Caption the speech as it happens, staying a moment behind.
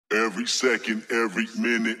every second, every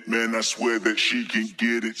minute. Man, I swear that she can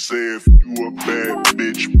get it. Say if you a bad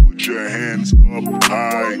bitch, put your hands up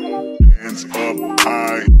high. Hands up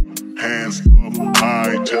high. Hands up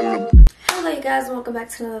high. Tell them. Hello you guys, and welcome back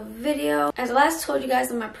to another video. As I last told you guys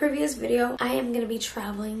in my previous video, I am going to be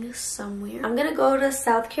traveling somewhere. I'm going to go to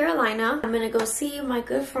South Carolina. I'm going to go see my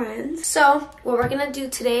good friends. So what we're going to do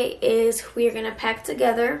today is we're going to pack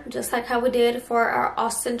together just like how we did for our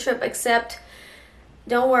Austin trip, except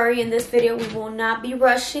don't worry, in this video we will not be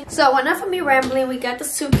rushing. So enough of me rambling. We got the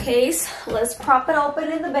suitcase. Let's prop it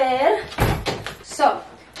open in the bed. So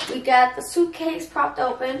we got the suitcase propped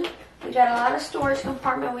open. We got a lot of storage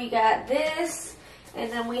compartment. We got this,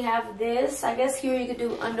 and then we have this. I guess here you could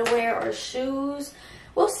do underwear or shoes.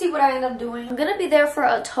 We'll see what I end up doing. I'm gonna be there for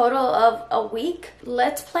a total of a week.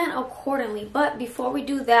 Let's plan accordingly. But before we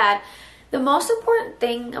do that, the most important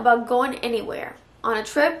thing about going anywhere on a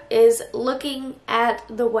trip is looking at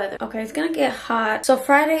the weather. Okay, it's gonna get hot. So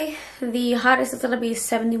Friday, the hottest is gonna be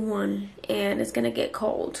 71, and it's gonna get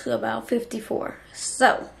cold to about 54.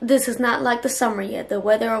 So this is not like the summer yet. The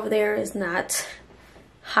weather over there is not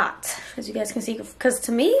hot, as you guys can see, because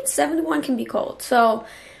to me 71 can be cold. So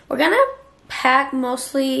we're gonna pack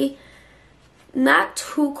mostly not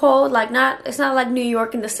too cold, like it's not like New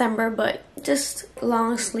York in December, but just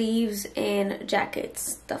long sleeves and jackets,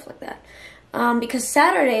 stuff like that. Because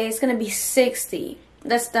Saturday is going to be 60.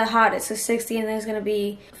 That's the hottest, it's 60, and then it's going to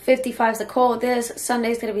be 55 is the coldest.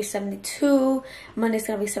 Sunday is going to be 72. Monday's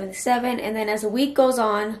going to be 77. And then as the week goes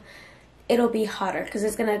on, it'll be hotter because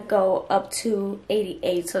it's going to go up to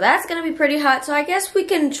 88. So that's going to be pretty hot. So I guess we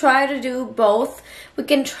can try to do both. We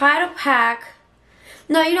can try to pack.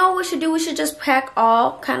 No, you know what we should do? We should just pack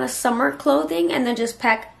all kind of summer clothing and then just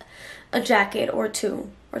pack a jacket or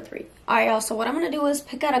two or three. Alright, so what I'm going to do is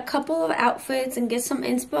pick out a couple of outfits and get some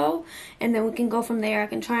inspo, and then we can go from there. I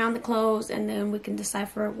can try on the clothes, and then we can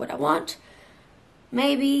decipher what I want.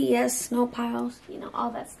 Maybe, yes, no piles, you know, all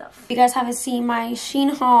that stuff. If you guys haven't seen my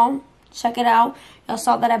Shein haul, check it out. Y'all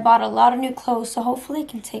saw that I bought a lot of new clothes, so hopefully I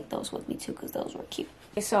can take those with me too, because those were cute.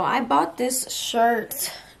 Okay, so I bought this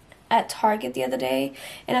shirt at Target the other day,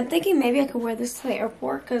 and I'm thinking maybe I could wear this to the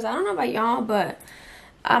airport, because I don't know about y'all, but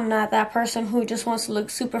I'm not that person who just wants to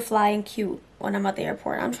look super fly and cute when I'm at the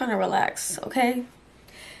airport. I'm trying to relax, okay?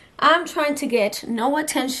 I'm trying to get no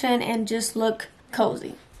attention and just look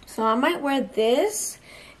cozy. So I might wear this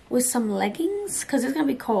with some leggings because it's going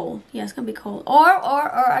to be cold. Yeah, it's going to be cold. Or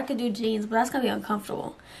I could do jeans, but that's going to be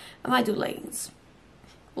uncomfortable. I might do leggings.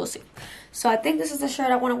 We'll see. So I think this is the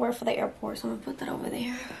shirt I want to wear for the airport. So I'm going to put that over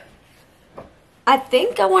there. I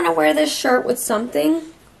think I want to wear this shirt with something.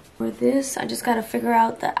 For this, I just gotta figure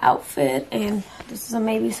out the outfit, and this is a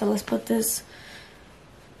maybe, so let's put this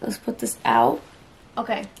out.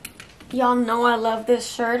 Okay, y'all know I love this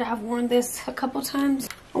shirt. I've worn this a couple times.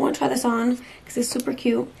 I want to try this on because it's super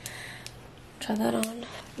cute. Try that on.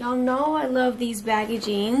 Y'all know I love these baggy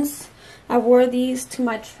jeans. I wore these to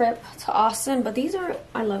my trip to Austin, but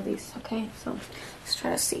I love these. Okay, so let's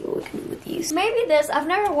try to see what we can do with these. Maybe this, I've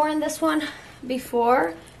never worn this one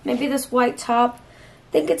before. Maybe this white top.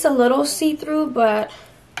 I think it's a little see-through, but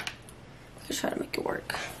let's try to make it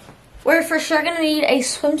work. We're for sure gonna need a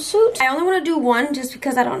swimsuit. I only want to do one just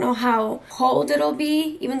because I don't know how cold it'll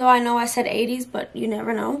be, even though I know I said 80s, but you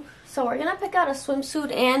never know. So we're gonna pick out a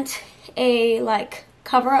swimsuit and a like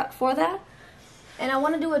cover up for that. And I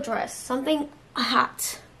want to do a dress, something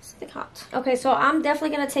hot. Something hot. Okay, so I'm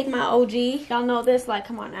definitely gonna take my OG. Y'all know this, like,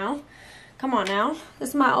 come on now. Come on now. This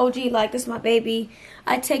is my OG, like, this is my baby.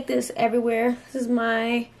 I take this everywhere. This is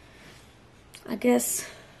my, I guess,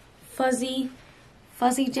 fuzzy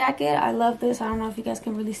jacket. I love this. I don't know if you guys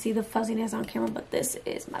can really see the fuzziness on camera, but this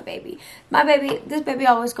is my baby. This baby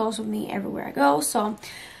always goes with me everywhere I go. So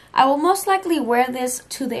I will most likely wear this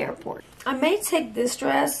to the airport. I may take this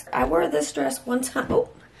dress. I wore this dress one time. Oh,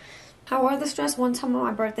 I wore this dress one time on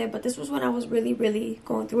my birthday, but this was when I was really, really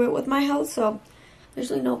going through it with my health. So there's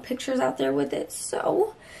really no pictures out there with it.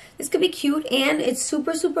 So this could be cute, and it's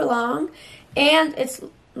super, super long, and it's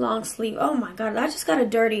long sleeve. Oh my god, I just got a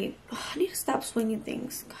dirty. Oh, I need to stop swinging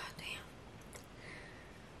things. God damn.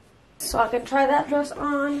 So I can try that dress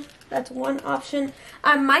on. That's one option.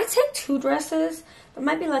 I might take two dresses. That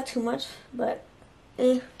might be like too much, but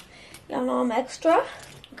y'all know I'm extra.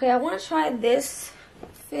 Okay, I want to try this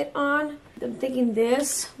fit on. I'm thinking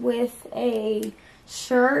this with a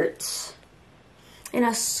shirt and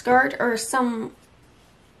a skirt or some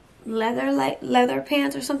leather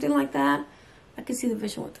pants or something like that. I can see the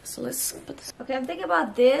vision with this, so let's put this. Okay, I'm thinking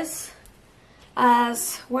about this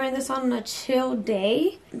as wearing this on a chill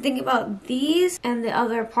day. I'm thinking about these and the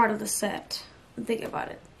other part of the set. I'm thinking about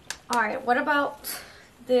it. All right, what about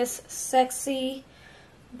this sexy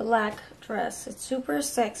black dress? It's super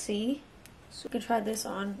sexy. So we can try this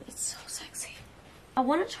on. It's so sexy. I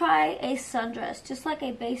want to try a sundress, just like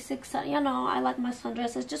a basic you know, I like my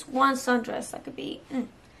sundresses. Just one sundress that could be.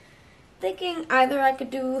 Thinking either I could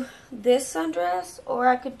do this sundress or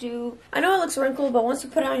I could do, I know it looks wrinkled, but once you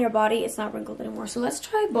put it on your body, it's not wrinkled anymore. So let's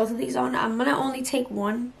try both of these on. I'm gonna only take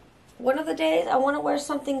one of the days. I want to wear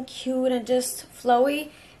something cute and just flowy,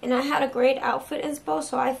 and I had a great outfit inspo,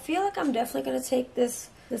 so I feel like I'm definitely gonna take this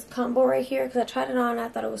combo right here because I tried it on and I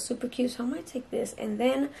thought it was super cute. So I might take this, and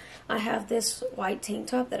then I have this white tank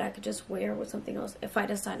top that I could just wear with something else if I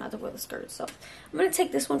decide not to wear the skirt. So I'm gonna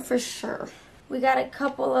take this one for sure. We got a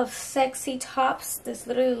couple of sexy tops. This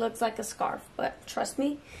literally looks like a scarf, but trust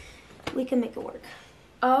me, we can make it work.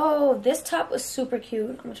 Oh, this top was super cute.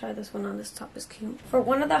 I'm gonna try this one on. This top is cute. For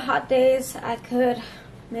one of the hot days, I could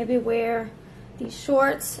maybe wear these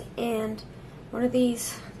shorts and one of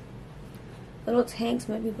these little tanks,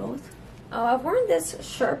 maybe both. Oh, I've worn this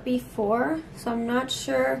shirt before, so I'm not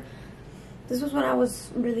sure. This was when I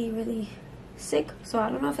was really sick, so I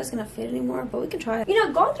don't know if it's gonna fit anymore, but we can try it. You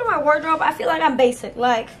know, going through my wardrobe, I feel like I'm basic.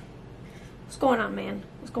 Like, what's going on, man?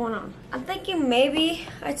 What's going on? I'm thinking maybe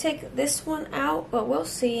I take this one out, but we'll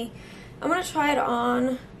see. I'm gonna try it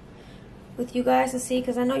on with you guys to see,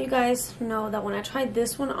 because I know you guys know that when I tried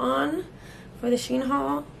this one on for the Shein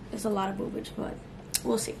haul, there's a lot of boobage, but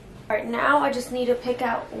we'll see. All right, now I just need to pick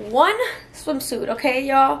out one swimsuit, okay,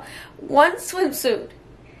 y'all? One swimsuit.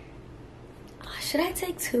 Should I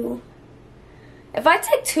take two? If I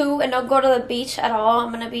take two and don't go to the beach at all,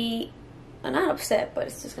 I'm gonna be not upset, but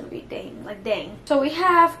it's just gonna be dang. So we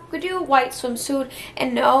could do a white swimsuit,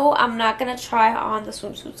 and no, I'm not gonna try on the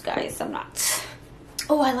swimsuits, guys. I'm not.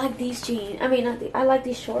 Oh, I like these jeans. I mean, I like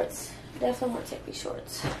these shorts. Definitely want to take these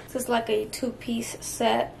shorts. This is like a two-piece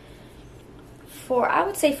set for, I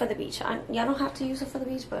would say, for the beach. Y'all don't have to use it for the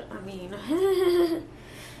beach, but I mean,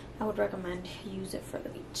 I would recommend use it for the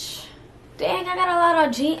beach. Dang, I got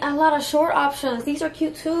a lot of short options. These are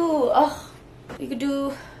cute too. Ugh. You could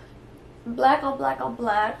do black on black on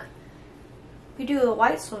black. You could do a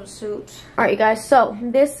white swimsuit. Alright, you guys, so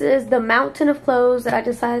this is the mountain of clothes that I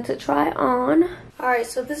decided to try on. Alright,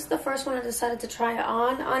 so this is the first one I decided to try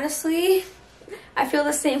on. Honestly, I feel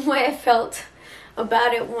the same way I felt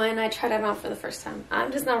about it when I tried it on for the first time.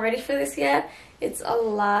 I'm just not ready for this yet. It's a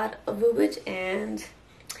lot of boobage and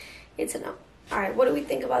it's a no. Alright, what do we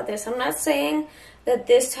think about this? I'm not saying that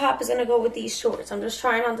this top is going to go with these shorts. I'm just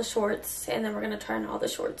trying on the shorts, and then we're going to try on all the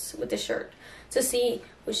shorts with the shirt to see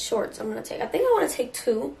which shorts I'm going to take. I think I want to take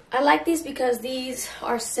two. I like these because these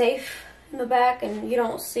are safe in the back and you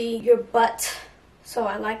don't see your butt. So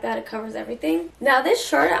I like that. It covers everything. Now this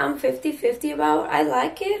shirt I'm 50-50 about. I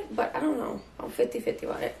like it, but I don't know. I'm 50-50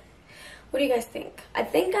 about it. What do you guys think? I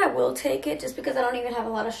think I will take it just because I don't even have a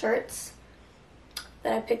lot of shirts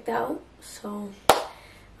that I picked out. So I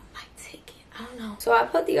might take it. I don't know. So I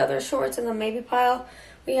put the other shorts in the maybe pile.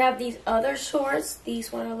 We have these other shorts.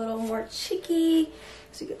 These one are a little more cheeky,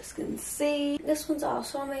 so you guys can see. This one's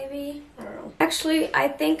also a maybe. I don't know. Actually, I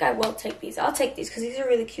think I will take these. I'll take these because these are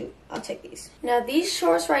really cute. I'll take these. Now these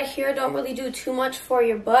shorts right here don't really do too much for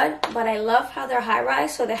your butt, but I love how they're high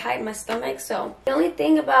rise, so they hide my stomach. So the only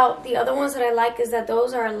thing about the other ones that I like is that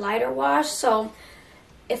those are a lighter wash. So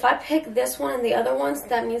if I pick this one and the other ones,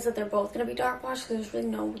 that means that they're both going to be dark wash, so there's really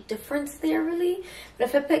no difference there really. But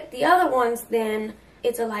if I pick the other ones, then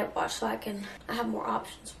it's a light wash, so I have more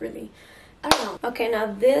options really. I don't know. Okay, now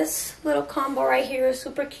this little combo right here is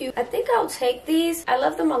super cute. I think I'll take these. I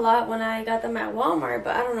love them a lot when I got them at Walmart,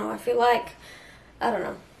 but I don't know. I feel like, I don't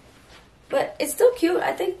know. But it's still cute.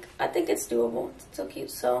 I think it's doable. It's still cute.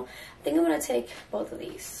 So I think I'm going to take both of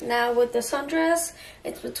these. Now with the sundress,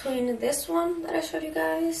 it's between this one that I showed you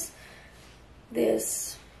guys,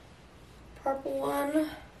 this purple one,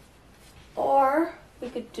 or we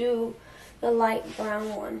could do the light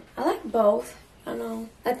brown one. I like both. I know.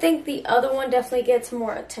 I think the other one definitely gets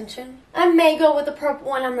more attention. I may go with the purple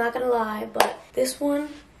one, I'm not going to lie, but this one,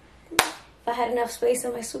 if I had enough space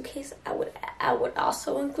in my suitcase, I would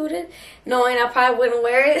also include it, knowing I probably wouldn't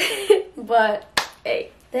wear it, but hey.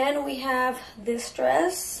 Then we have this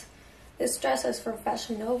dress. This dress is from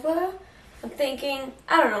Fashion Nova. I'm thinking,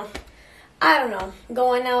 I don't know,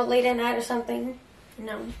 going out late at night or something.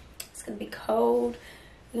 No, it's gonna be cold,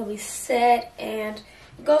 you're gonna be set, and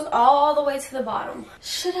it goes all the way to the bottom.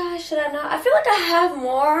 Should I not? I feel like I have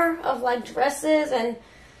more of like dresses and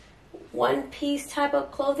one piece type of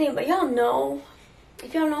clothing, but y'all know,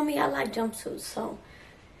 if y'all know me, I like jumpsuits. So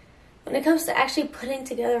when it comes to actually putting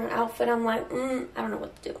together an outfit, I'm like, I don't know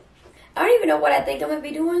what to do. I don't even know what I think I'm gonna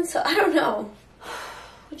be doing, so I don't know.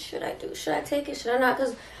 What should I do? Should I take it? Should I not?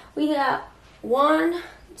 Because we got 1,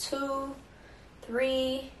 2,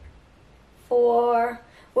 3, 4.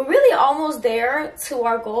 We're really almost there to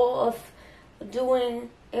our goal of doing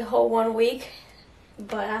a whole 1 week,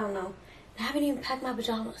 but I don't know. I haven't even packed my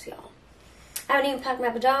pajamas, y'all. I haven't even packed my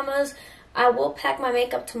pajamas. I will pack my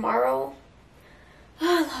makeup tomorrow.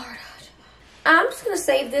 Oh, Lord. I'm just going to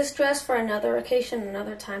save this dress for another occasion,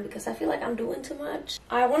 another time, because I feel like I'm doing too much.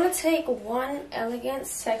 I want to take one elegant,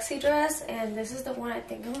 sexy dress, and this is the one I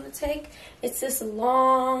think I'm going to take. It's this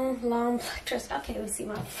long black dress. I can't even see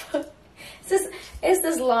my foot. It's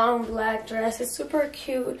this long black dress. It's super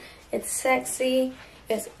cute. It's sexy.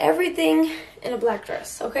 It's everything in a black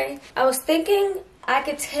dress, okay? I was thinking I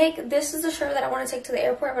could take, this is the shirt that I want to take to the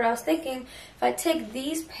airport, but I was thinking if I take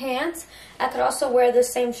these pants, I could also wear the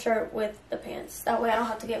same shirt with the pants. That way I don't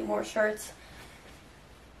have to get more shirts.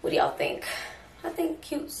 What do y'all think? I think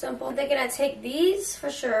cute, simple. I'm thinking I take these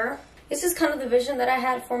for sure. This is kind of the vision that I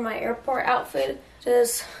had for my airport outfit.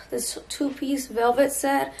 Just this 2-piece velvet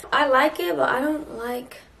set. I like it, but I don't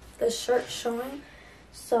like the shirt showing.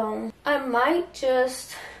 So I might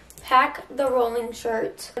just pack the rolling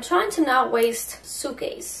shirt. I'm trying to not waste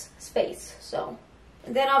suitcase space, so.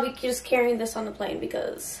 And then I'll be just carrying this on the plane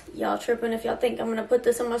because y'all tripping if y'all think I'm gonna put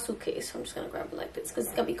this in my suitcase. I'm just gonna grab it like this because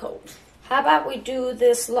it's gonna be cold. How about we do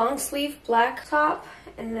this long sleeve black top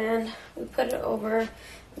and then we put it over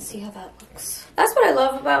and see how that looks. That's what I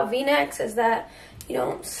love about V-necks is that you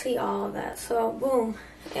don't see all of that. So boom.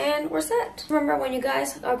 And we're set. Remember when you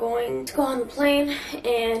guys are going to go on the plane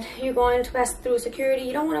and you're going to pass through security,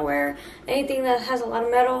 you don't want to wear anything that has a lot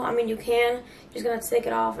of metal. I mean, you can. You're just going to take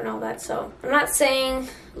it off and all that. So I'm not saying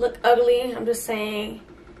look ugly. I'm just saying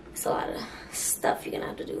it's a lot of stuff you're going to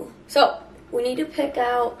have to do. So we need to pick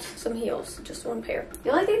out some heels, just one pair.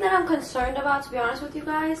 The only thing that I'm concerned about, to be honest with you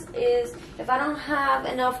guys, is if I don't have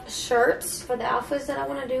enough shirts for the outfits that I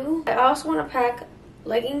want to do. I also want to pack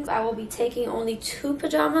leggings. I will be taking only 2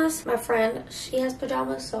 pajamas. My friend, she has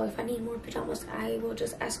pajamas, so if I need more pajamas, I will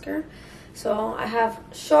just ask her. So I have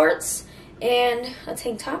shorts and a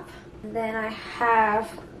tank top. And then I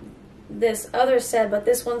have this other set, but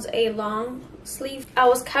this one's a long sleeve. I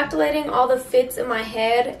was calculating all the fits in my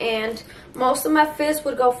head, and most of my fits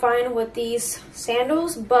would go fine with these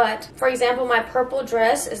sandals, but for example, my purple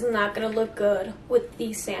dress is not gonna look good with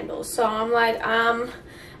these sandals. So I'm like,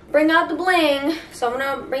 bring out the bling. So I'm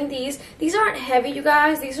gonna bring these. These aren't heavy, you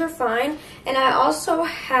guys. These are fine. And I also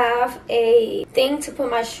have a thing to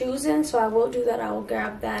put my shoes in, so I will do that. I will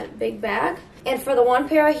grab that big bag. And for the one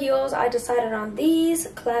pair of heels, I decided on these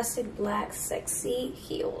classic black sexy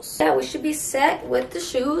heels. Yeah, we should be set with the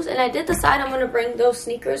shoes. And I did decide I'm gonna bring those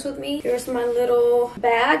sneakers with me. Here's my little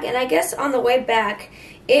bag. And I guess on the way back,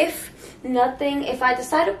 if I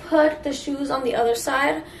decide to put the shoes on the other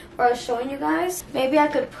side where I was showing you guys, maybe I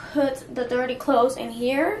could put the dirty clothes in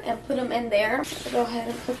here and put them in there. Go ahead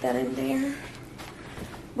and put that in there.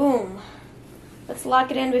 Boom. Let's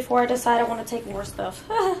lock it in before I decide I want to take more stuff.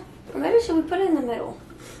 Or maybe should we put it in the middle?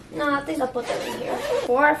 No, I think I'll put that in here.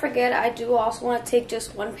 Before I forget, I do also want to take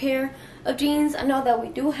just one pair of jeans. I know that we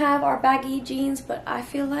do have our baggy jeans, but I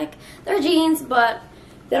feel like they're jeans, but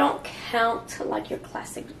they don't count like your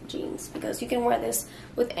classic jeans because you can wear this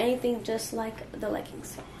with anything just like the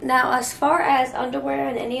leggings. Now, as far as underwear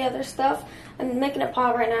and any other stuff, I'm making a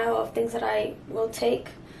pile right now of things that I will take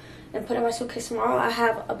and put in my suitcase tomorrow. I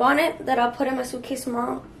have a bonnet that I'll put in my suitcase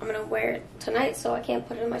tomorrow. I'm gonna wear it tonight, so I can't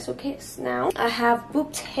put it in my suitcase now. I have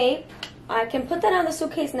boob tape. I can put that on the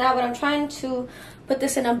suitcase now, but I'm trying to put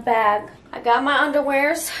this in a bag. I got my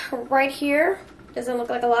underwears right here. Doesn't look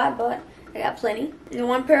like a lot, but I got plenty. And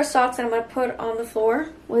one pair of socks that I'm gonna put on the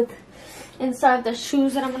floor with inside the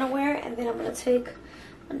shoes that I'm gonna wear, and then I'm gonna take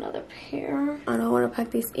another pair. I don't want to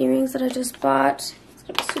pack these earrings that I just bought. It's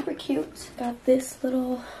gonna be super cute. Got this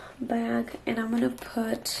little bag, and I'm gonna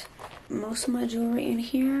put most of my jewelry in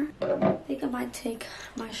here. I think I might take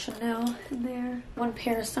my Chanel in there. One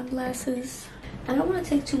pair of sunglasses. I don't want to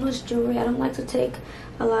take too much jewelry. I don't like to take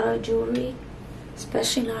a lot of jewelry,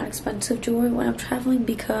 especially not expensive jewelry when I'm traveling,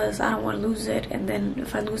 because I don't want to lose it, and then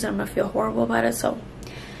if I lose it I'm gonna feel horrible about it. So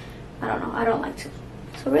I don't know, I don't like to.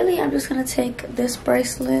 So really I'm just gonna take this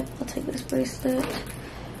bracelet. I'll take this bracelet,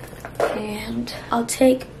 and I'll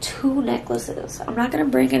take 2 necklaces. I'm not gonna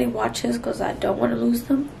bring any watches because I don't want to lose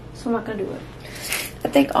them, so I'm not gonna do it. I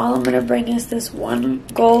think all I'm gonna bring is this one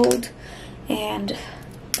gold and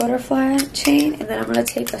butterfly chain, and then I'm gonna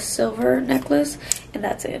take a silver necklace, and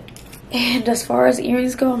that's it. And as far as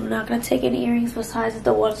earrings go, I'm not going to take any earrings besides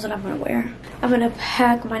the ones that I'm going to wear. I'm going to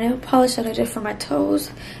pack my nail polish that I did for my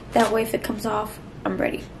toes. That way if it comes off, I'm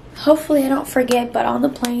ready. Hopefully I don't forget, but on the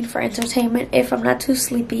plane for entertainment, if I'm not too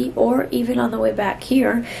sleepy, or even on the way back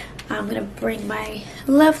here, I'm going to bring my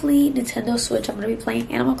lovely Nintendo Switch. I'm going to be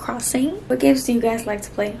playing Animal Crossing. What games do you guys like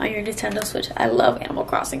to play on your Nintendo Switch? I love Animal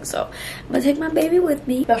Crossing, so I'm going to take my baby with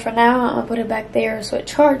me. But for now, I'm going to put it back there so it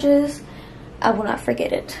charges. I will not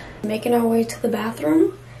forget it. Making our way to the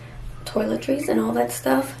bathroom, toiletries and all that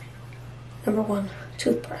stuff. Number 1,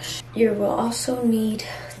 toothbrush. You will also need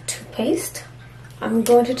toothpaste. I'm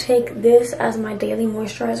going to take this as my daily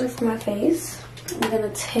moisturizer for my face. I'm going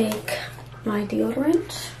to take my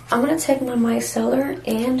deodorant. I'm going to take my micellar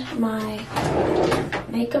and my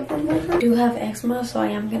makeup remover. I do have eczema, so I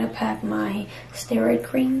am going to pack my steroid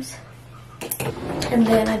creams. And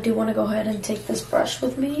then I do want to go ahead and take this brush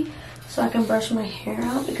with me so I can brush my hair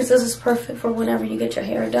out, because this is perfect for whenever you get your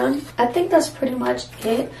hair done. I think that's pretty much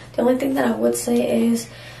it. The only thing that I would say is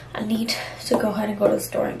I need to go ahead and go to the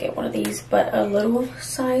store and get one of these, but a little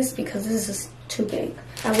size, because this is too big.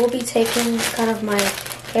 I will be taking kind of my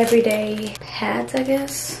everyday pads, I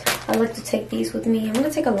guess. I like to take these with me. I'm going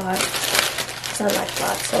to take a lot because I like a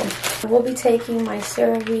lot. So I will be taking my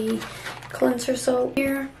CeraVe cleanser soap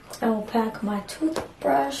here. I will pack my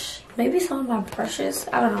toothbrush, maybe some of my brushes.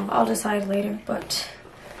 I don't know. I'll decide later, but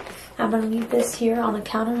I'm going to leave this here on the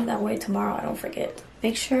counter. That way tomorrow I don't forget.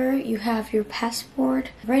 Make sure you have your passport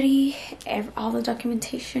ready, all the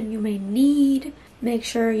documentation you may need. Make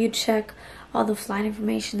sure you check all the flight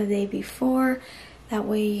information the day before. That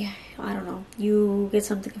way, I don't know, you get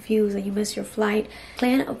something confused and you miss your flight.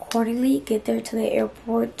 Plan accordingly. Get there to the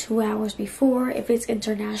airport 2 hours before. If it's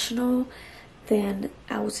international, then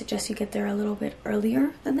I would suggest you get there a little bit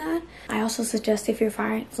earlier than that. I also suggest if you're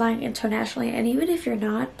flying internationally, and even if you're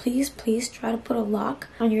not, please try to put a lock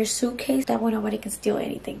on your suitcase. That way nobody can steal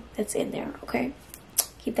anything that's in there, okay?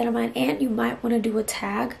 Keep that in mind. And you might want to do a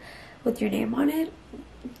tag with your name on it.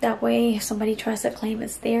 That way if somebody tries to claim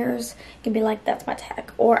it's theirs, it can be like, that's my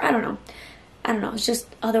tag. Or I don't know, it's just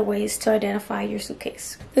other ways to identify your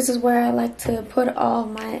suitcase. This is where I like to put all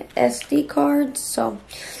my SD cards, so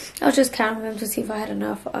I was just counting them to see if I had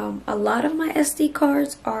enough. A lot of my SD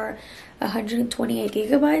cards are 128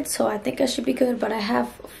 gigabytes, so I think I should be good, but I have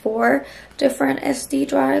 4 different SD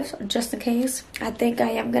drives just in case. I think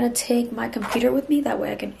I am gonna take my computer with me, that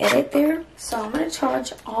way I can edit there. So I'm gonna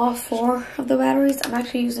charge all 4 of the batteries. I'm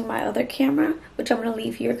actually using my other camera, which I'm gonna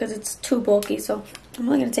leave here because it's too bulky, so I'm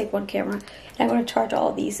only gonna take 1 camera, and I'm gonna charge all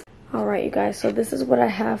of these. All right, you guys, so this is what I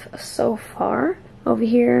have so far. Over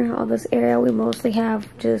here, all this area, we mostly have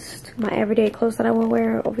just my everyday clothes that I will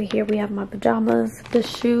wear. Over here, we have my pajamas, the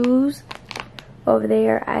shoes. Over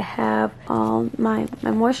there, I have my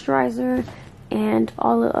moisturizer and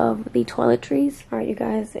all of the toiletries. All right, you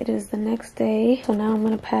guys, it is the next day. So now I'm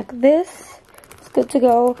going to pack this. It's good to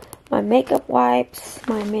go. My makeup wipes,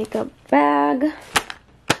 my makeup bag.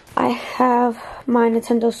 I have my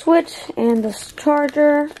Nintendo Switch and this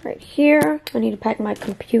charger right here. I need to pack my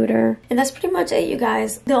computer. And that's pretty much it, you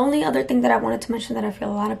guys. The only other thing that I wanted to mention that I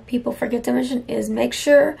feel a lot of people forget to mention is make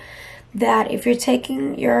sure that if you're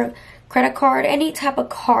taking your credit card, any type of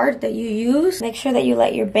card that you use, make sure that you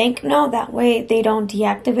let your bank know. That way they don't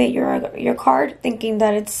deactivate your card thinking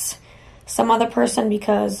that it's some other person,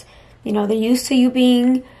 because, you know, they're used to you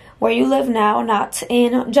being where you live now, not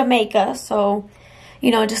in Jamaica. So, you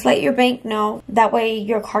know, just let your bank know. That way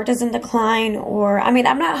your card doesn't decline, or, I mean,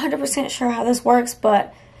 I'm not 100% sure how this works,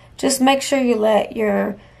 but just make sure you let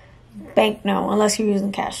your bank know unless you're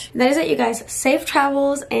using cash. That is it, you guys. Safe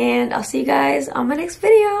travels, and I'll see you guys on my next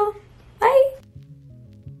video.